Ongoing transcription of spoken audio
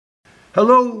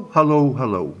Hello, hello,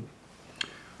 hello.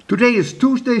 Today is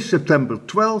Tuesday, September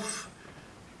 12th,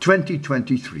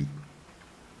 2023.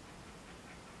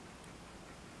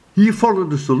 Here follow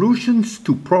the solutions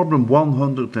to problem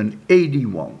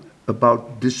 181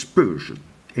 about dispersion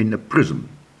in a prism.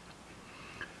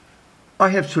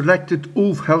 I have selected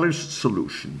Ulf Heller's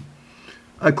solution.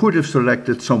 I could have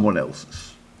selected someone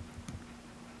else's.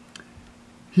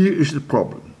 Here is the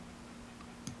problem.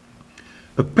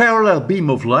 A parallel beam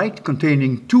of light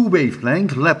containing two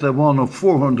wavelengths, lambda 1 of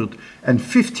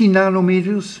 450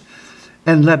 nanometers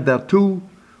and lambda 2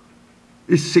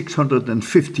 is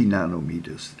 650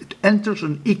 nanometers. It enters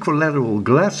an equilateral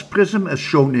glass prism as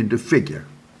shown in the figure.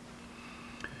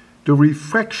 The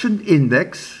refraction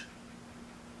index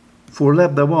for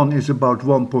lambda 1 is about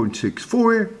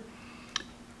 1.64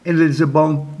 and it is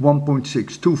about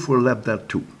 1.62 for lambda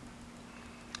 2.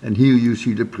 And here you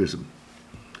see the prism.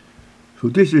 So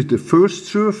this is the first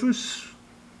surface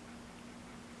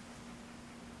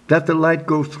that the light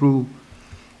goes through,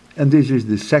 and this is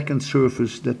the second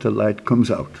surface that the light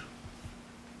comes out.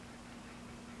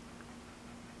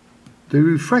 The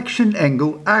refraction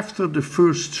angle after the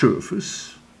first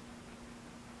surface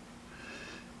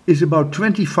is about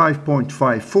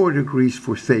 25.54 degrees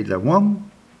for theta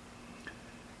 1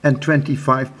 and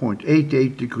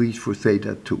 25.88 degrees for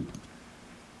theta 2.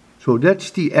 So that's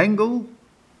the angle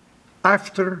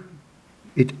after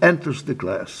it enters the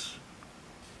glass.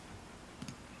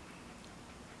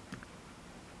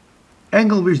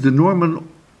 Angle with the Norman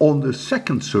on the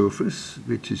second surface,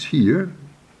 which is here,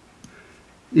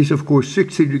 is of course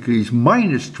 60 degrees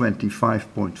minus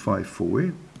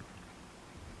 25.54,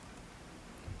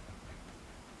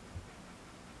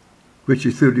 which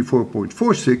is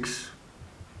 34.46,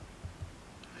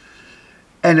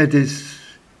 and it is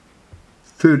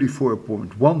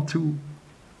 34.12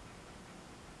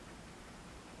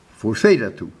 for theta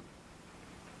 2.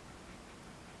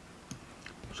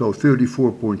 So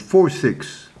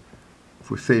 34.46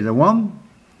 for theta 1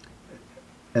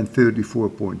 and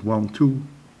 34.12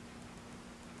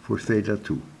 for theta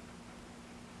 2.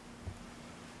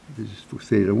 This is for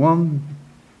theta 1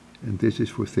 and this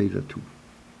is for theta 2.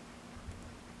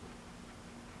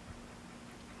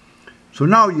 So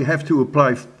now you have to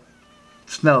apply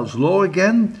Snell's law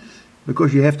again,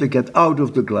 because you have to get out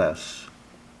of the glass.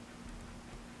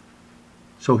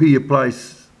 So he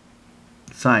applies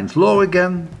Sine's law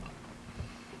again.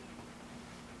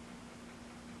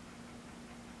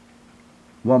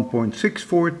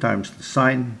 1.64 times the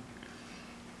sine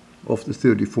of the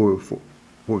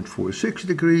 34.46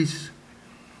 degrees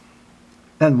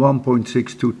and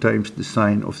 1.62 times the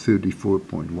sine of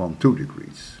 34.12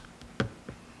 degrees.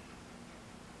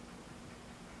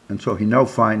 And so he now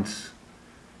finds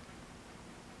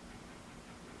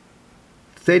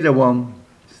theta 1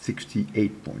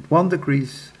 68.1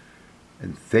 degrees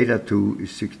and theta 2 is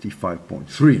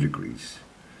 65.3 degrees.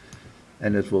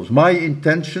 And it was my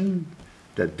intention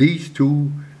that these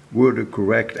two were the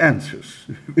correct answers,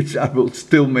 which I will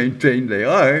still maintain they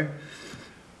are.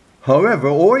 However,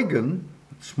 Huygens,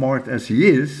 smart as he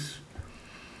is,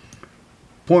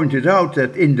 pointed out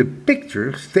that in the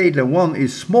picture theta 1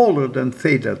 is smaller than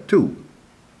theta 2,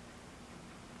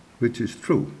 which is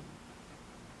true.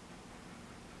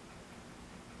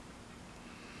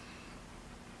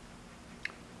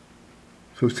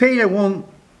 So theta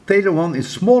 1 is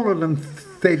smaller than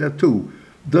theta 2.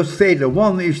 Thus theta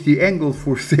 1 is the angle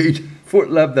for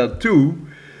lambda 2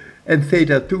 and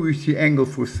theta 2 is the angle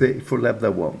for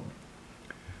lambda 1.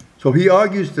 So he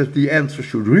argues that the answer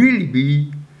should really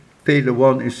be theta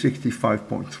 1 is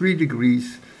 65.3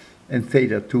 degrees and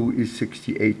theta 2 is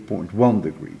 68.1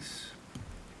 degrees.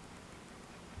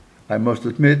 I must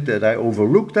admit that I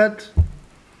overlooked that,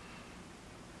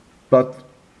 but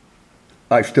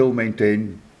I still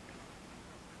maintain,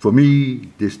 for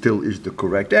me, this still is the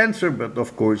correct answer, but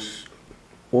of course,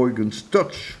 Huygens'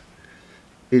 touch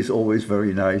is always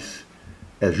very nice,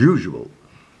 as usual.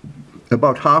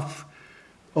 About half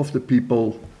of the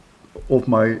people of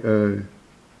my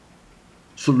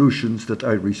solutions that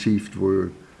I received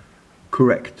were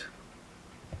correct.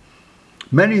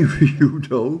 Many of you,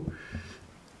 though,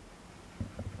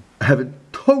 have it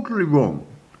totally wrong.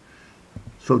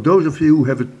 So those of you who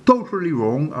have it totally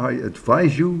wrong, I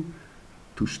advise you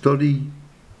to study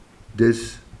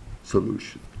this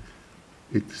solution.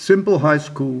 It's simple high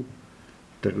school,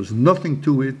 there is nothing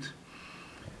to it.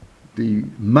 The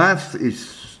math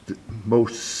is the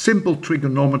most simple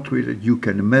trigonometry that you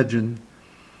can imagine,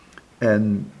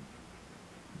 and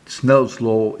Snell's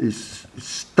law is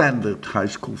standard high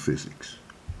school physics.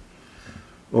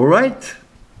 All right,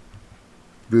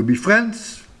 we'll be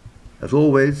friends, as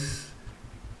always.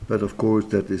 but of course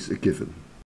that is a given.